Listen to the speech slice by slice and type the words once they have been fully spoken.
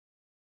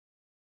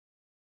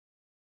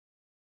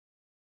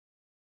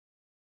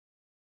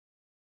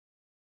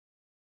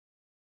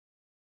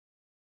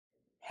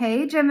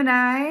Hey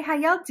Gemini, how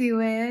y'all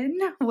doing?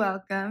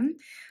 Welcome.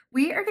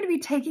 We are going to be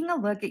taking a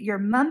look at your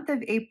month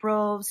of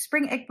April,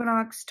 spring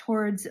equinox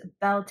towards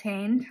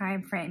Beltane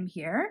time frame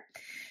here.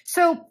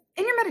 So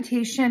in your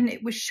meditation,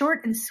 it was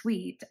short and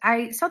sweet.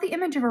 I saw the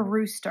image of a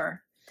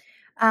rooster.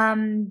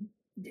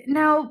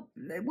 Now,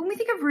 when we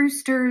think of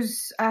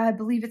roosters, I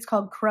believe it's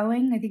called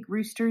crowing. I think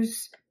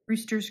roosters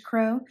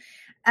crow.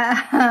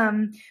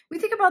 We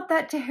think about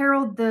that to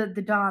herald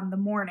the dawn, the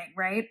morning,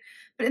 right?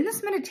 But in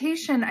this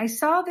meditation, I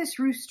saw this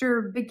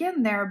rooster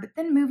begin there, but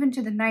then move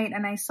into the night,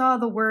 and I saw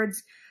the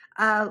words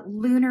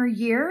lunar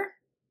year,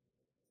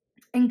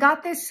 and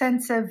got this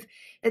sense of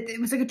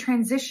it was like a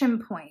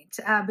transition point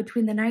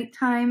between the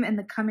nighttime and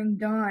the coming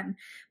dawn,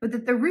 but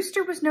that the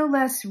rooster was no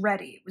less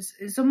ready. It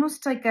was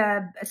almost like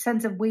a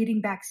sense of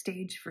waiting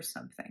backstage for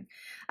something.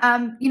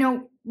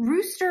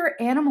 Rooster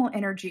animal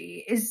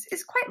energy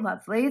is quite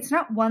lovely. It's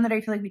not one that I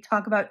feel like we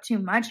talk about too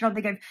much. I don't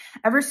think I've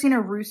ever seen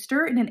a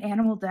rooster in an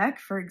animal deck,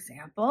 for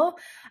example.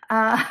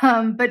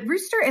 But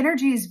rooster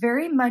energy is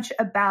very much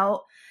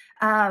about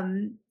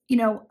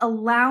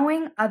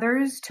allowing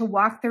others to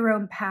walk their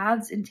own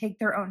paths and take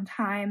their own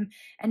time,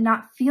 and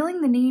not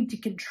feeling the need to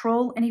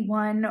control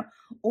anyone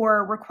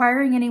or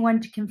requiring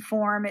anyone to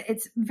conform.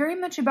 It's very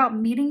much about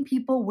meeting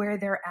people where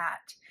they're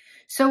at.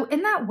 So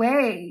in that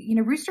way,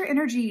 rooster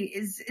energy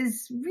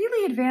is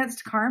really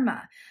advanced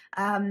karma.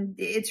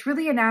 It's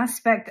really an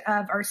aspect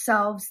of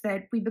ourselves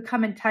that we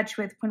become in touch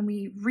with when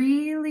we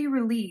really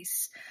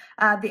release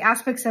the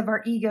aspects of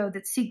our ego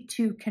that seek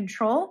to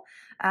control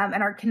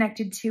and are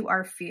connected to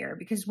our fear.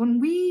 Because when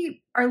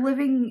we are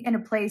living in a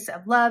place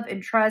of love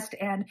and trust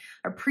and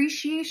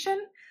appreciation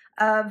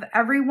of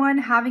everyone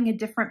having a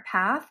different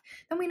path,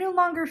 then we no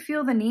longer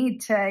feel the need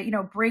to,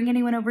 bring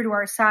anyone over to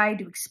our side,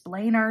 to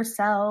explain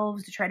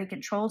ourselves, to try to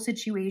control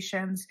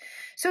situations.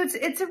 So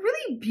it's a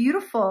really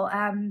beautiful,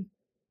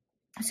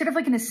 sort of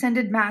like an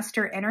ascended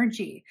master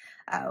energy,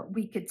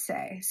 we could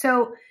say.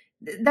 So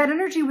that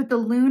energy with the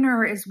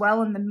lunar as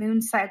well in the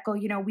moon cycle,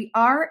 we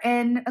are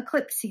in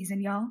eclipse season,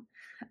 y'all.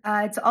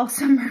 It's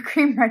also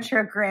Mercury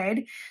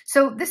retrograde.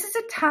 So this is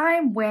a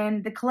time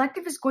when the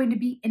collective is going to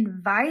be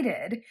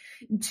invited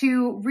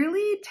to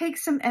really take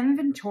some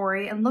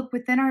inventory and look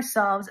within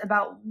ourselves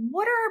about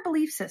what are our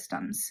belief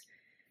systems,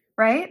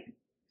 right?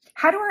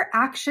 How do our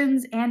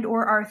actions and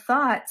or our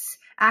thoughts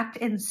act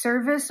in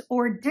service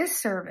or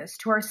disservice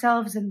to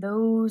ourselves and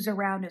those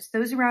around us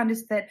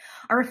that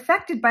are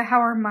affected by how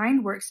our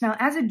mind works? Now,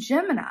 as a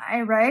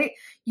Gemini, right,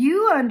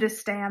 you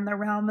understand the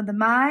realm of the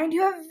mind.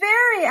 You have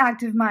very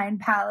active mind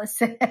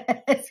palaces,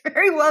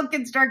 very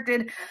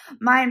well-constructed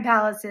mind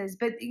palaces.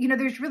 But,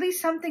 there's really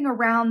something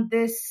around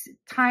this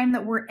time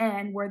that we're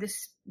in where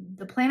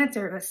the planets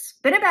are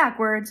spinning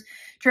backwards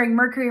during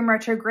Mercury in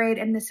retrograde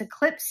and this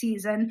eclipse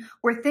season,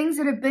 where things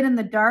that have been in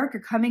the dark are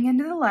coming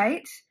into the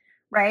light,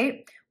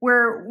 right?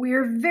 Where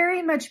we're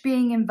very much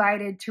being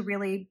invited to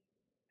really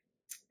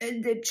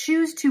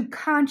choose to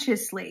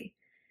consciously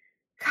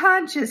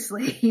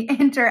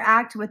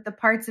interact with the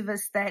parts of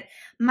us that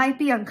might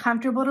be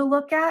uncomfortable to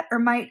look at or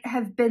might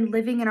have been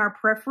living in our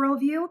peripheral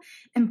view,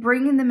 and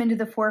bringing them into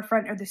the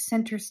forefront or the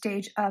center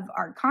stage of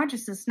our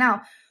consciousness.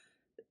 Now,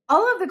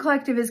 all of the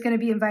collective is going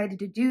to be invited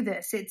to do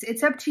this.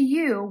 It's up to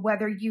you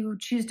whether you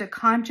choose to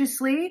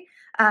consciously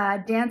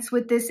dance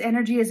with this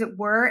energy, as it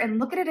were, and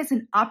look at it as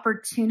an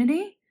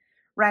opportunity,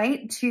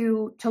 right?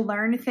 To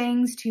learn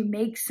things, to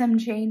make some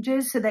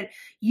changes so that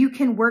you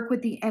can work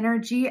with the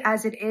energy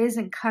as it is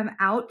and come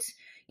out,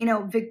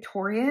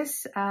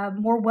 victorious,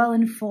 more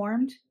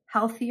well-informed,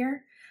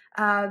 healthier,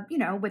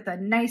 with a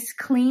nice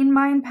clean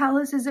mind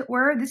palace, as it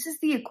were. This is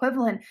the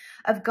equivalent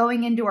of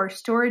going into our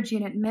storage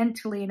unit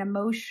mentally and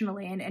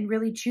emotionally and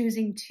really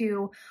choosing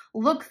to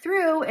look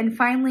through and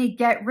finally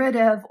get rid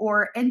of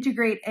or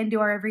integrate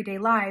into our everyday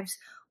lives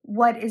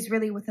what is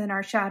really within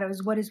our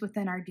shadows, what is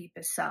within our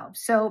deepest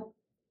selves. So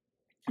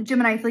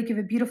Gemini, I feel like you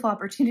have a beautiful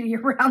opportunity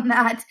around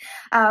that,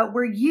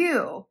 where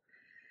you,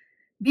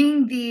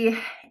 being the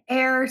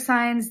air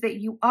signs that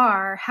you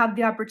are, have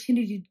the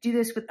opportunity to do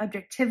this with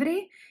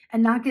objectivity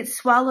and not get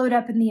swallowed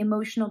up in the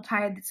emotional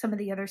tide that some of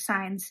the other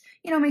signs,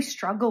 may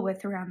struggle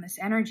with around this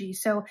energy.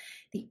 So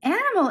the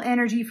animal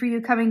energy for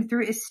you coming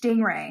through is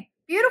stingray.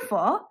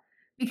 Beautiful,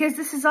 because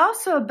this is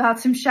also about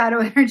some shadow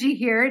energy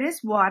here. It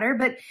is water,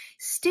 but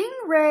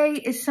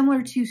stingray is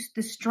similar to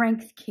the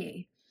strength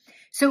key.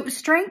 So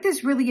strength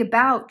is really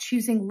about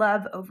choosing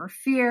love over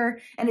fear.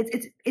 And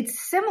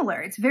it's similar.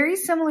 It's very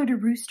similar to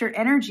rooster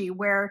energy,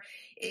 where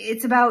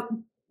it's about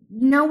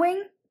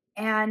knowing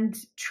and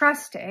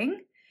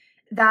trusting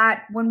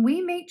that when we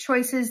make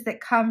choices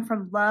that come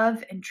from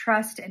love and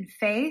trust and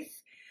faith,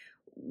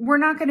 we're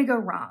not going to go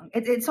wrong.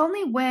 It's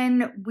only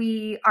when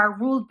we are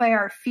ruled by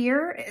our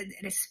fear,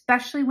 and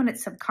especially when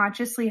it's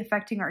subconsciously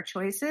affecting our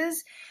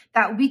choices,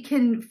 that we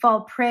can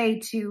fall prey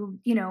to,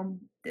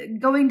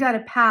 going down a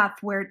path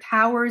where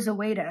towers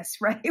await us,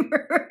 right?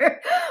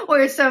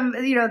 where some,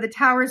 the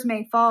towers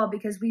may fall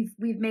because we've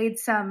made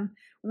some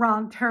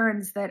wrong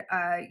turns that,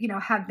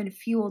 have been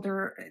fueled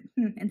or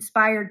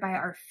inspired by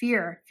our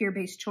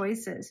fear-based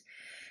choices.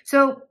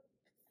 So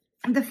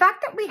the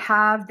fact that we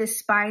have this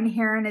spine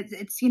here and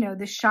it's, you know,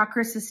 this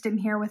chakra system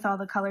here with all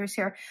the colors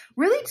here,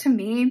 really to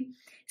me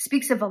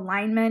speaks of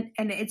alignment,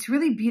 and it's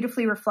really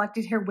beautifully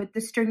reflected here with the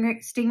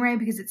stingray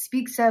because it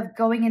speaks of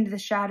going into the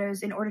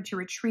shadows in order to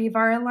retrieve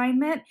our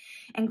alignment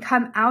and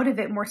come out of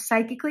it more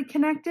psychically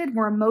connected,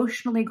 more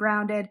emotionally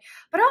grounded,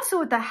 but also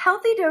with a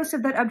healthy dose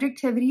of that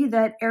objectivity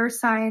that air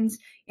signs,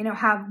 you know,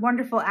 have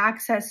wonderful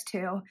access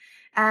to,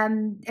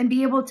 and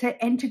be able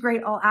to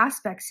integrate all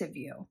aspects of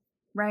you.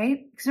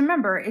 Right? Because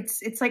remember,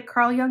 it's like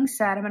Carl Jung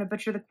said, I'm going to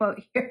butcher the quote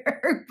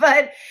here,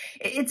 but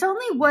it's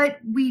only what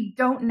we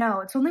don't know.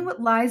 It's only what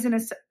lies in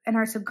us, in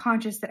our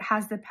subconscious, that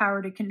has the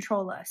power to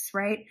control us,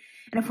 right?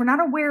 And if we're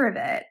not aware of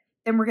it,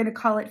 then we're going to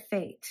call it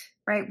fate,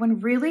 right? When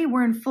really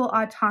we're in full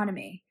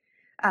autonomy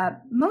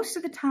most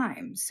of the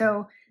time.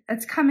 So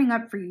that's coming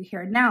up for you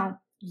here. Now,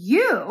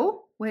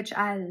 you, which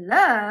I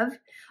love.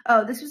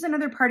 Oh, this was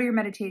another part of your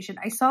meditation.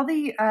 I saw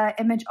the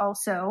image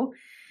also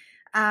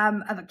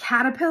of a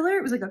caterpillar.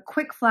 It was like a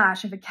quick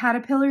flash of a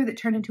caterpillar that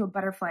turned into a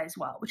butterfly as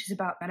well, which is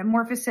about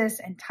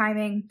metamorphosis and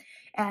timing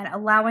and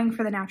allowing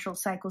for the natural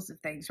cycles of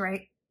things,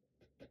 right?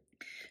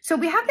 So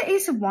we have the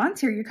Ace of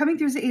Wands here. You're coming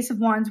through as the Ace of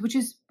Wands, which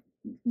is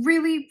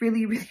really,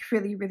 really, really,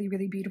 really, really,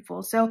 really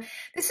beautiful. So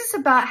this is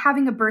about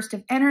having a burst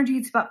of energy.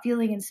 It's about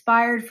feeling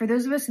inspired. For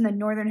those of us in the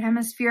Northern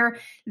Hemisphere,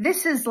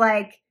 this is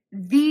like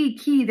the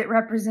key that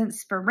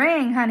represents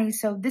spring, honey.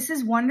 So this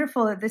is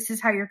wonderful that this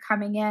is how you're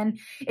coming in.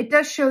 It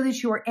does show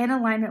that you are in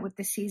alignment with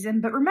the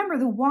season. But remember,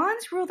 the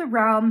wands rule the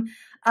realm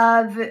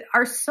of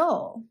our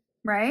soul,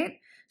 right?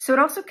 So it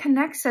also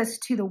connects us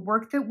to the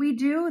work that we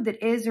do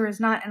that is or is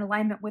not in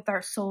alignment with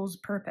our soul's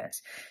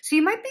purpose. So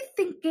you might be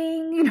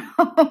thinking, you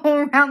know,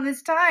 around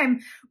this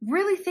time,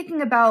 really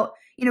thinking about,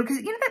 you know, because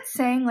you know that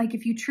saying, like,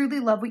 if you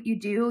truly love what you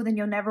do, then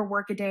you'll never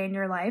work a day in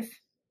your life.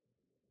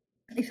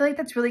 I feel like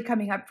that's really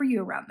coming up for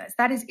you around this.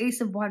 That is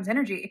Ace of Wands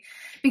energy.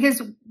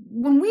 Because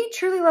when we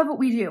truly love what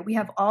we do, we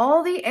have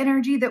all the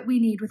energy that we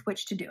need with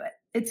which to do it.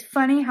 It's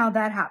funny how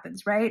that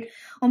happens, right?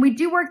 When we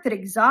do work that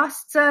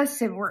exhausts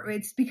us,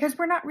 it's because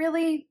we're not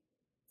really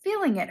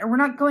feeling it, or we're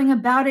not going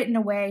about it in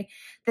a way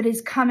that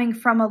is coming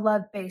from a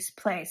love-based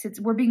place.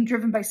 We're being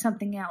driven by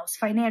something else,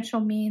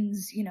 financial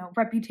means, you know,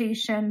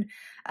 reputation,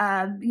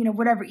 you know,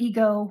 whatever,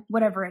 ego,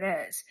 whatever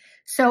it is.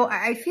 So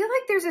I feel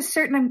like there's a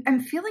certain, I'm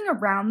feeling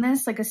around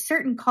this, like a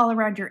certain call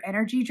around your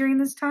energy during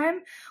this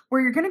time,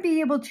 where you're going to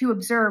be able to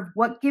observe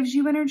what gives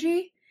you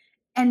energy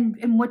and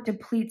what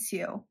depletes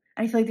you.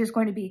 And I feel like there's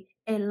going to be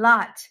a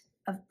lot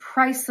of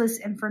priceless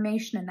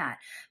information in that.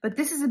 But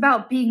this is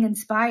about being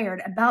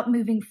inspired, about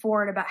moving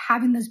forward, about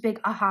having those big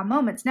aha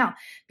moments. Now,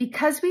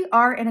 because we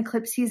are in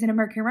eclipse season and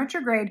Mercury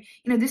retrograde,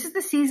 you know, this is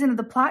the season of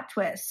the plot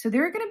twist. So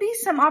there are going to be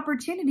some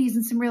opportunities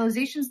and some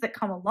realizations that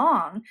come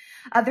along,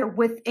 either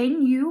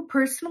within you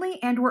personally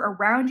and or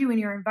around you in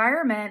your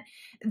environment,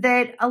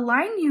 that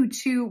align you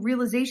to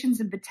realizations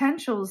and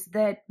potentials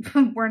that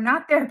were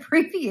not there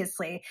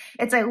previously.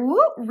 It's like,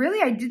 whoop,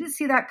 really? I didn't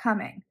see that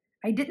coming.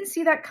 I didn't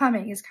see that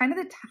coming is kind of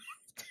the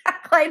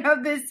tagline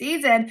of this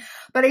season.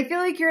 But I feel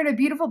like you're in a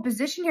beautiful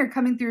position here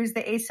coming through as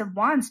the Ace of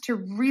Wands to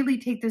really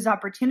take those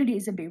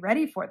opportunities and be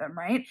ready for them,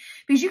 right?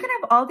 Because you can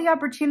have all the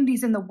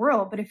opportunities in the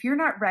world, but if you're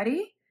not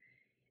ready,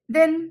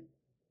 then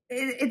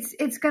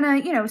it's going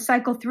to, you know,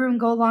 cycle through and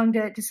go along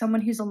to someone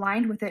who's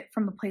aligned with it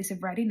from a place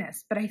of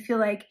readiness. But I feel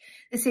like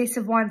this Ace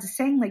of Wands is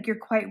saying, like, you're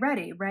quite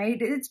ready,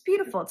 right? It's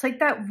beautiful. It's like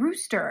that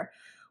rooster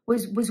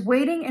was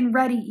waiting and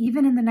ready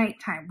even in the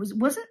nighttime.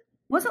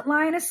 Wasn't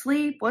lying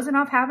asleep, wasn't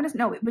off having us.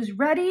 No, it was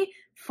ready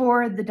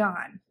for the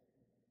dawn.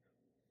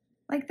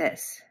 Like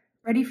this,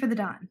 ready for the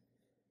dawn.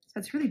 So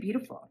it's really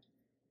beautiful.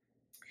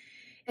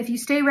 If you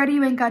stay ready,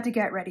 you ain't got to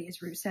get ready,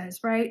 as Ruth says,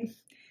 right?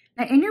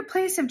 Now, in your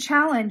place of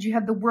challenge, you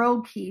have the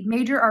World Key,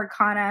 Major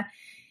Arcana.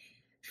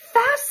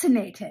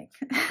 Fascinating.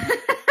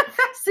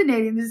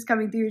 Fascinating. This is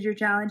coming through as your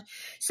challenge.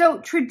 So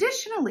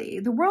traditionally,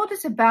 the world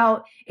is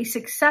about a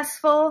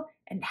successful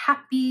and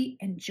happy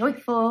and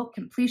joyful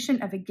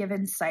completion of a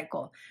given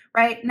cycle,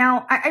 right?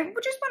 Now, I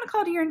just want to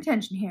call to your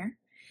attention here.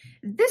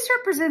 This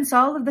represents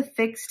all of the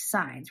fixed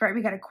signs, right?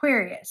 We got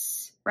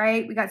Aquarius,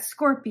 right? We got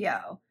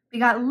Scorpio, we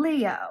got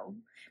Leo,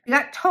 we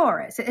got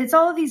Taurus. It's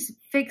all of these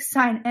fixed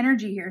sign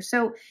energy here.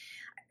 So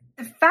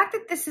the fact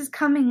that this is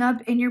coming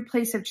up in your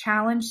place of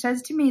challenge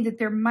says to me that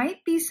there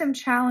might be some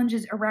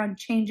challenges around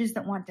changes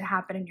that want to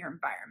happen in your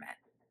environment,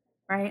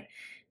 right?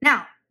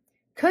 Now,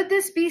 could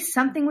this be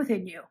something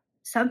within you?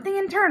 Something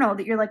internal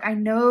that you're like, I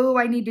know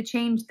I need to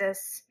change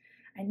this.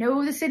 I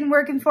know this isn't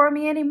working for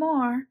me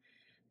anymore,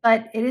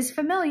 but it is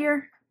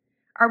familiar.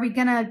 Are we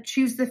going to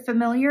choose the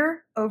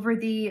familiar over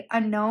the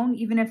unknown,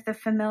 even if the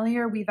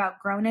familiar, we've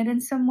outgrown it in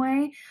some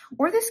way.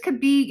 Or this could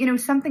be, you know,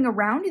 something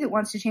around you that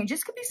wants to change.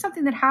 This could be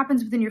something that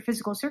happens within your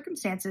physical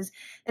circumstances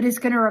that is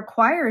going to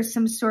require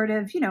some sort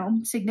of, you know,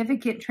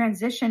 significant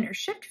transition or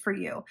shift for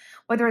you,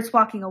 whether it's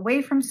walking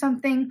away from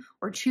something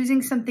or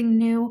choosing something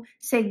new,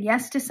 saying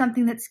yes to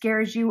something that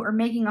scares you, or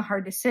making a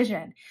hard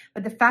decision.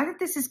 But the fact that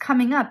this is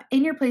coming up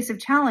in your place of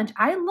challenge,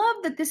 I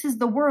love that this is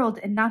the World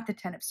and not the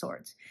Ten of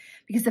Swords,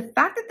 because the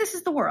fact that this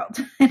is the World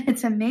and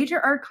it's a major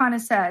arcana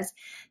says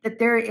that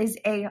there is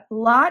a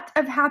lot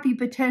of happy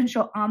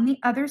potential on the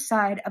other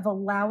side of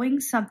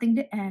allowing something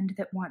to end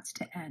that wants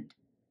to end.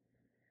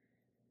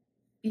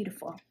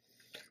 Beautiful.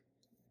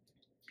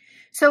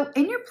 So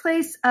in your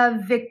place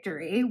of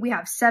victory, we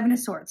have Seven of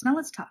Swords. Now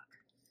let's talk.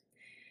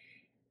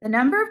 The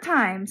number of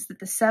times that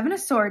the Seven of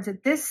Swords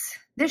at this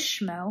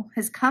schmo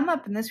has come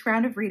up in this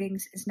round of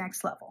readings is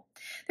next level.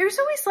 There's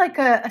always like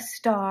a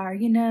star,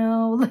 you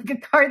know, like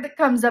a card that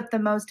comes up the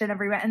most in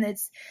every round. And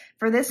it's,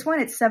 for this one,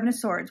 it's Seven of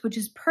Swords, which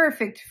is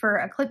perfect for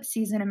eclipse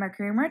season and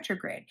Mercury in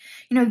retrograde.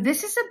 You know,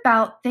 this is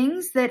about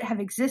things that have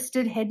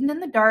existed hidden in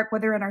the dark,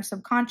 whether in our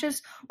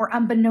subconscious or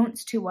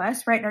unbeknownst to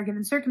us, right, in our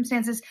given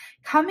circumstances,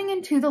 coming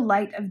into the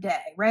light of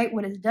day, right?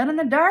 What is done in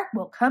the dark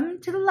will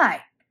come to the light.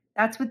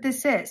 That's what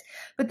this is.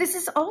 But this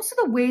is also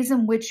the ways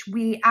in which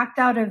we act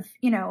out of,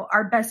 you know,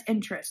 our best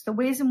interest, the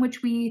ways in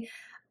which we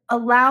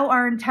allow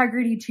our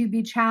integrity to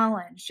be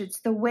challenged. It's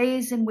the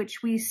ways in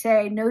which we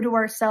say no to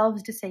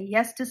ourselves to say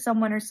yes to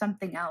someone or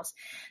something else.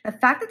 The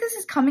fact that this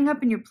is coming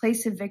up in your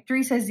place of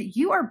victory says that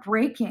you are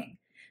breaking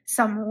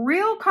some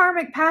real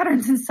karmic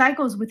patterns and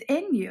cycles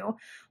within you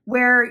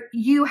where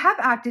you have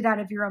acted out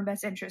of your own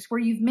best interest, where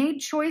you've made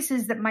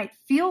choices that might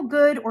feel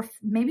good or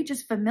maybe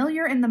just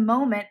familiar in the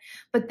moment,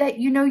 but that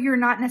you know you're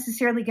not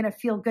necessarily going to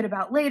feel good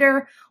about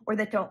later, or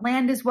that don't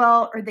land as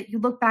well, or that you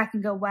look back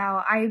and go,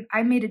 wow,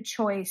 I made a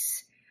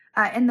choice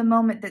in the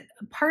moment that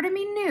part of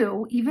me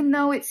knew, even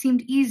though it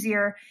seemed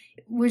easier,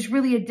 was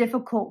really a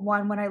difficult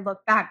one when I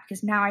look back,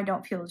 because now I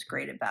don't feel as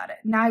great about it.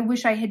 Now I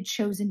wish I had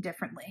chosen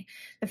differently.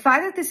 The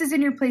fact that this is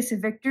in your place of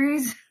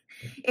victories,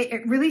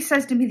 it really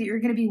says to me that you're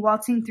going to be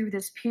waltzing through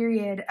this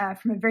period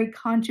from a very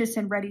conscious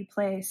and ready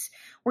place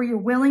where you're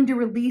willing to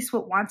release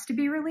what wants to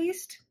be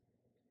released.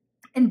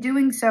 And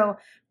doing so,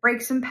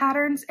 break some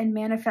patterns and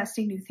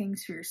manifesting new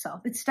things for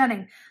yourself. It's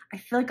stunning. I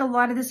feel like a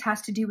lot of this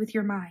has to do with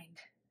your mind.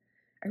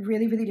 I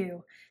really, really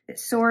do. That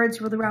swords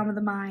rule the realm of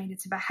the mind.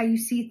 It's about how you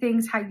see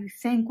things, how you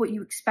think, what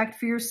you expect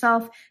for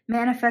yourself,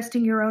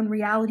 manifesting your own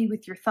reality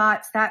with your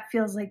thoughts. That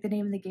feels like the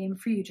name of the game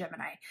for you,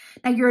 Gemini.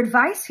 Now, your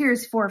advice here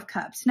is Four of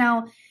Cups.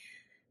 Now,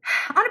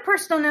 on a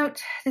personal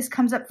note, this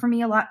comes up for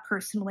me a lot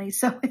personally.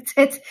 So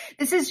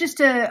this is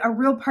just a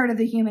real part of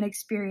the human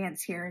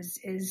experience here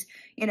is,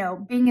 you know,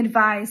 being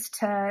advised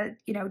to,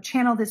 you know,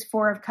 channel this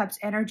Four of Cups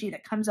energy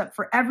that comes up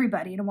for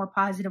everybody in a more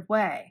positive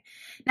way.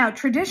 Now,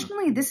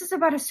 traditionally, this is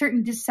about a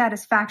certain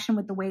dissatisfaction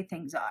with the way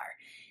things are.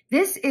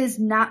 This is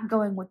not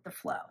going with the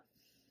flow,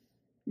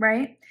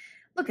 right?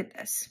 Look at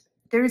this.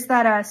 There's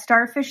that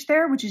starfish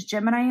there, which is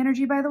Gemini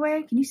energy, by the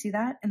way. Can you see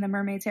that in the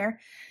mermaid's hair?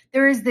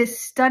 There is this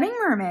stunning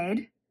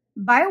mermaid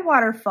by a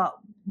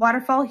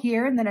waterfall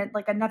here, and then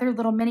like another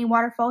little mini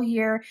waterfall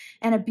here,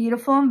 and a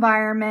beautiful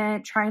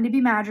environment, trying to be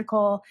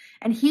magical,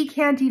 and he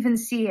can't even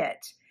see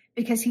it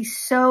because he's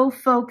so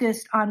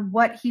focused on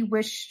what he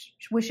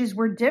wishes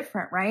were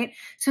different, right?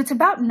 So it's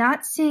about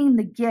not seeing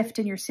the gift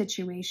in your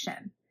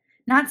situation,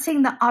 not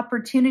seeing the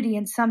opportunity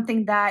in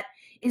something that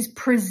is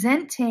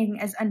presenting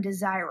as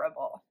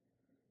undesirable,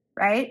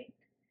 right?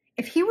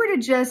 If he were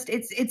to just,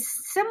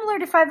 it's similar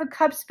to Five of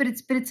Cups, but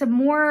it's a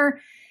more,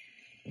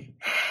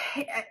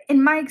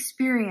 in my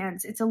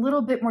experience, it's a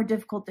little bit more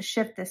difficult to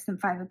shift this than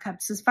Five of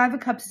Cups. Because Five of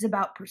Cups is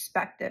about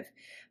perspective,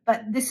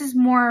 but this is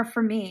more,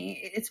 for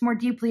me, it's more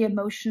deeply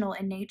emotional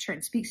in nature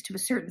and speaks to a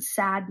certain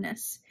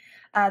sadness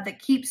that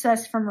keeps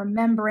us from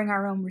remembering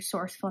our own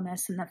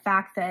resourcefulness and the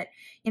fact that,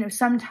 you know,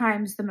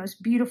 sometimes the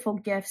most beautiful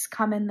gifts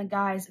come in the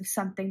guise of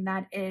something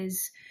that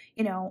is,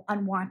 you know,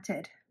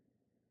 unwanted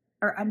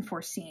or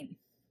unforeseen.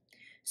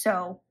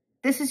 So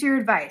this is your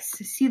advice.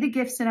 See the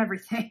gifts in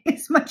everything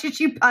as much as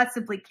you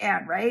possibly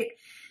can, right?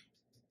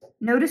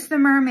 Notice the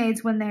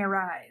mermaids when they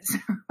arise,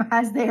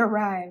 as they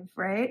arrive,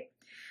 right?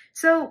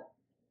 So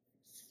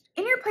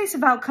in your place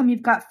of outcome,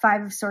 you've got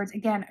Five of Swords.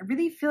 Again, I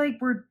really feel like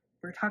we're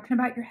talking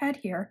about your head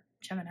here,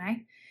 Gemini.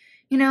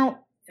 You know,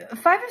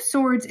 Five of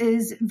Swords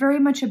is very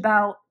much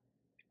about,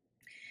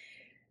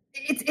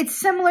 it's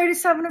similar to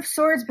Seven of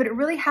Swords, but it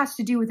really has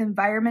to do with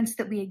environments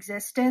that we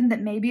exist in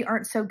that maybe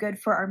aren't so good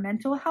for our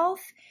mental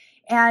health.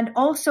 And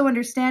also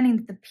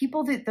understanding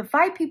that the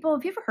five people,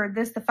 have you ever heard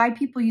this? The five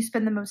people you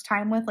spend the most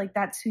time with, like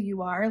that's who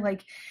you are.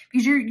 Like,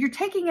 because you're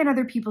taking in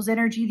other people's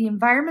energy, the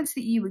environments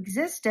that you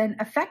exist in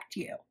affect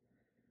you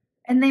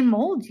and they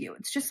mold you.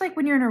 It's just like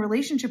when you're in a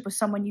relationship with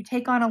someone, you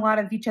take on a lot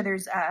of each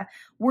other's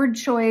word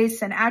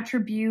choice and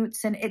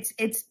attributes, and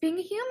it's being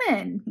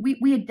human.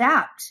 We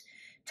adapt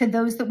to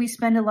those that we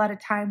spend a lot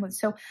of time with.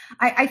 So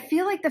I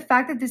feel like the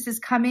fact that this is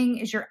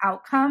coming as your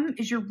outcome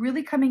is you're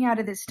really coming out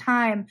of this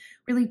time,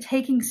 really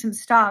taking some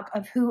stock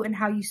of who and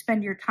how you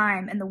spend your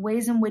time and the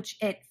ways in which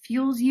it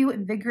fuels you,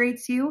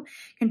 invigorates you,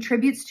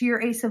 contributes to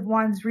your Ace of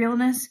Wands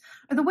realness,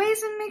 or the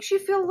ways it makes you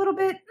feel a little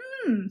bit,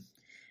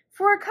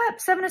 Four of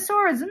Cups, Seven of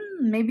Swords,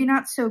 maybe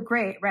not so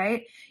great,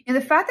 right? And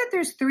the fact that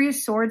there's Three of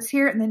Swords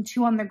here and then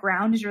 2 on the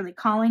ground is really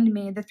calling to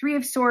me. The Three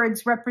of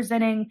Swords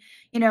representing,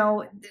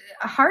 a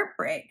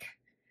heartbreak,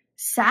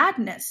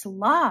 sadness,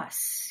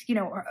 loss,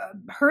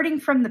 hurting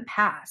from the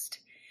past.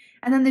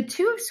 And then the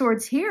 2 of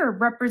Swords here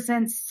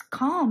represents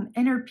calm,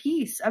 inner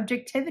peace,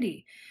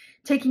 objectivity,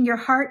 taking your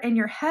heart and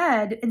your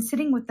head and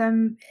sitting with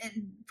them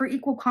for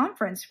equal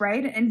conference,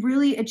 right? And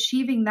really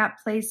achieving that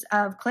place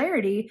of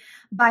clarity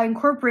by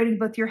incorporating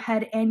both your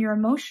head and your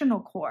emotional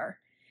core.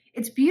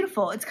 It's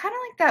beautiful. It's kind of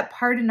like that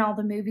part in all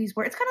the movies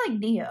where it's kind of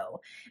like Neo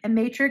and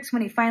Matrix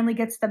when he finally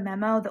gets the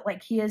memo that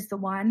like he is the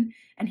one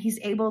and he's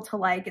able to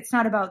it's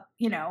not about,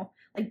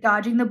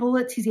 dodging the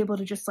bullets. He's able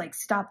to just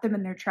stop them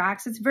in their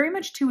tracks. It's very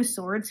much 2 of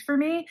Swords for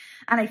me.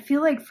 And I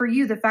feel like for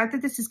you, the fact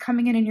that this is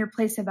coming in your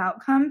place of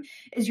outcome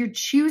is you're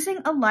choosing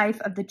a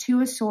life of the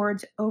 2 of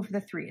Swords over the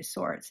 3 of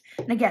Swords.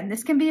 And again,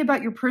 this can be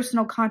about your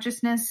personal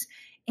consciousness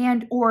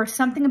and or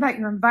something about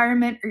your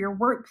environment or your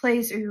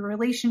workplace or your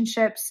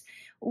relationships.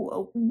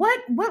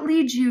 What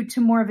leads you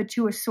to more of a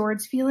 2 of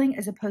Swords feeling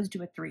as opposed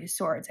to a 3 of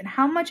Swords? And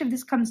how much of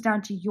this comes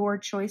down to your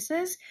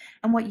choices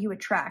and what you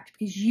attract?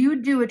 Because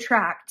you do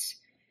attract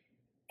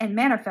and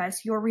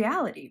manifest your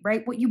reality,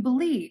 right? What you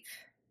believe,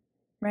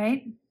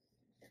 right?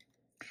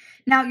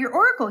 Now, your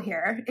oracle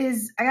here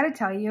is, I got to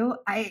tell you,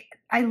 I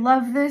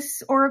love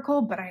this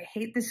oracle, but I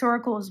hate this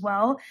oracle as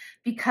well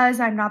because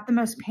I'm not the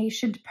most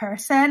patient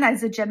person.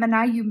 As a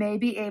Gemini, you may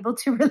be able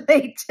to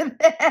relate to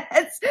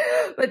this,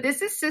 but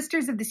this is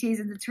Sisters of the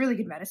Seasons. It's really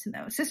good medicine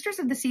though. Sisters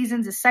of the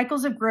Seasons is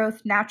cycles of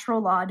growth,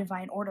 natural law,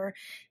 divine order.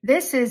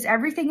 This is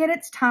everything in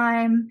its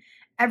time.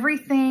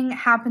 Everything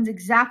happens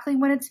exactly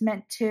when it's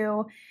meant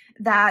to.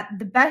 That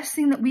the best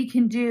thing that we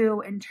can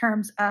do in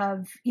terms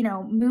of,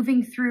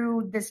 moving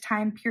through this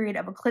time period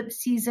of eclipse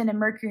season and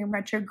Mercury in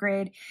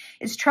retrograde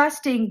is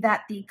trusting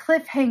that the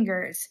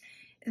cliffhangers,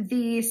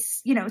 the,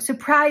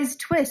 surprise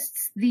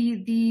twists,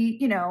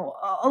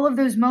 all of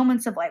those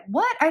moments of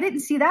what? I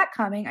didn't see that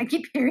coming. I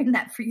keep hearing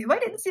that for you. I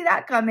didn't see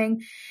that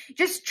coming.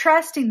 Just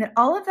trusting that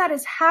all of that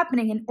is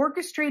happening and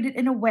orchestrated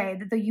in a way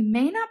that though you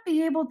may not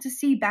be able to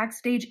see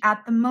backstage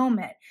at the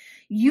moment,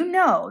 you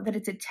know that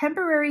it's a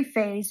temporary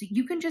phase that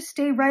you can just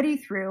stay ready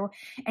through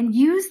and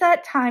use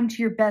that time to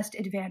your best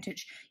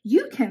advantage.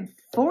 You can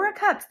 4 of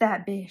Cups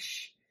that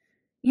bish.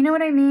 You know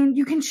what I mean?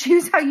 You can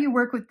choose how you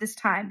work with this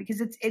time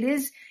because it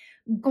is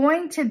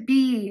going to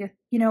be,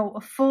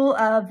 full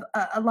of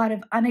a lot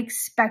of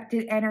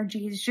unexpected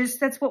energies. Just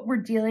that's what we're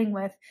dealing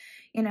with,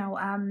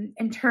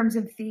 in terms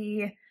of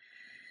the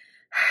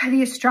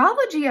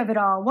astrology of it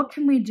all. What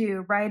can we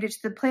do, right? It's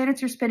the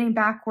planets are spinning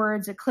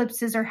backwards,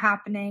 eclipses are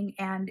happening,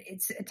 and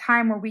it's a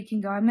time where we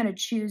can go, I'm going to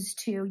choose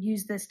to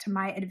use this to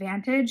my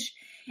advantage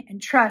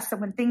and trust that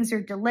when things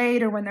are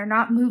delayed or when they're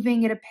not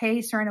moving at a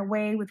pace or in a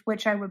way with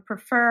which I would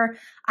prefer,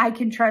 I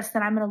can trust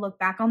that I'm going to look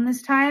back on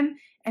this time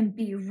and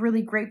be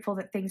really grateful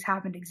that things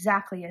happened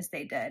exactly as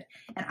they did.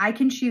 And I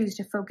can choose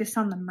to focus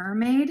on the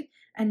mermaid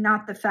and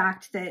not the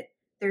fact that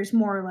there's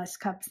more or less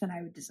cups than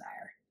I would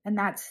desire. And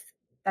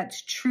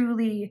that's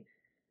truly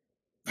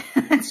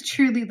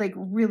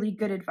really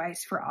good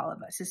advice for all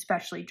of us,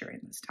 especially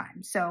during this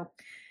time. So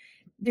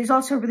there's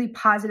also a really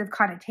positive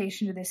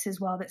connotation to this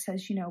as well that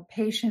says,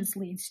 patience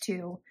leads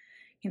to,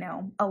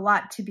 a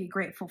lot to be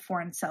grateful for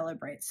and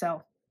celebrate.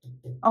 So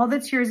all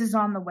that's yours is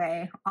on the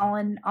way, all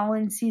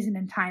in season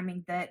and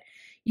timing that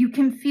you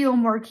can feel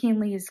more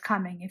keenly is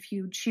coming if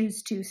you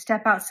choose to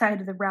step outside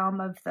of the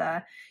realm of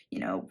the,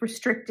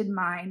 restricted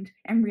mind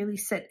and really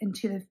sit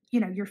into the,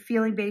 your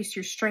feeling base,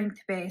 your strength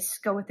base,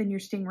 go within your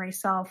stingray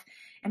self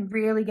and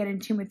really get in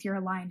tune with your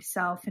aligned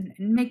self and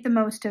make the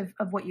most of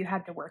what you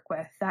have to work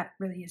with. That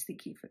really is the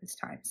key for this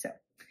time. So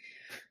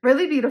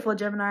really beautiful,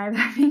 Gemini,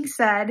 that being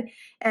said.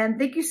 And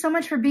thank you so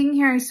much for being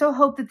here. I so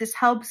hope that this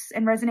helps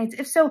and resonates.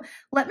 If so,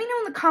 let me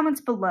know in the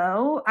comments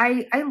below.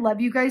 I love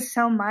you guys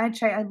so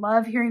much. I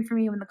love hearing from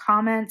you in the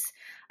comments.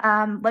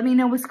 Let me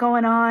know what's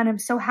going on. I'm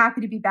so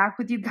happy to be back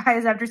with you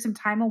guys after some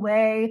time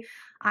away.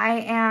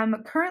 I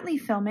am currently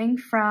filming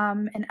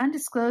from an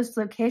undisclosed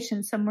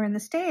location somewhere in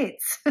the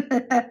States.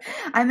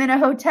 I'm in a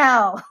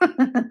hotel.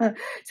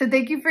 So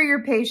thank you for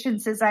your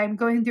patience as I'm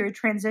going through a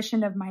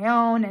transition of my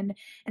own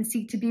and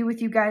seek to be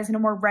with you guys in a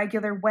more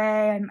regular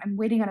way. I'm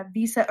waiting on a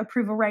visa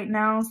approval right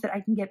now so that I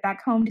can get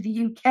back home to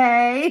the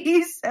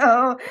UK.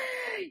 So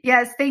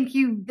yes, thank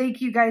you. Thank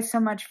you guys so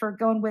much for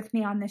going with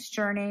me on this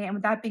journey. And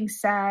with that being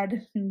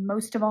said,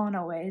 most of all and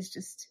always,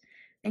 just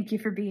thank you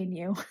for being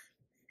you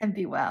and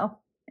be well.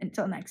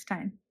 Until next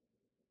time.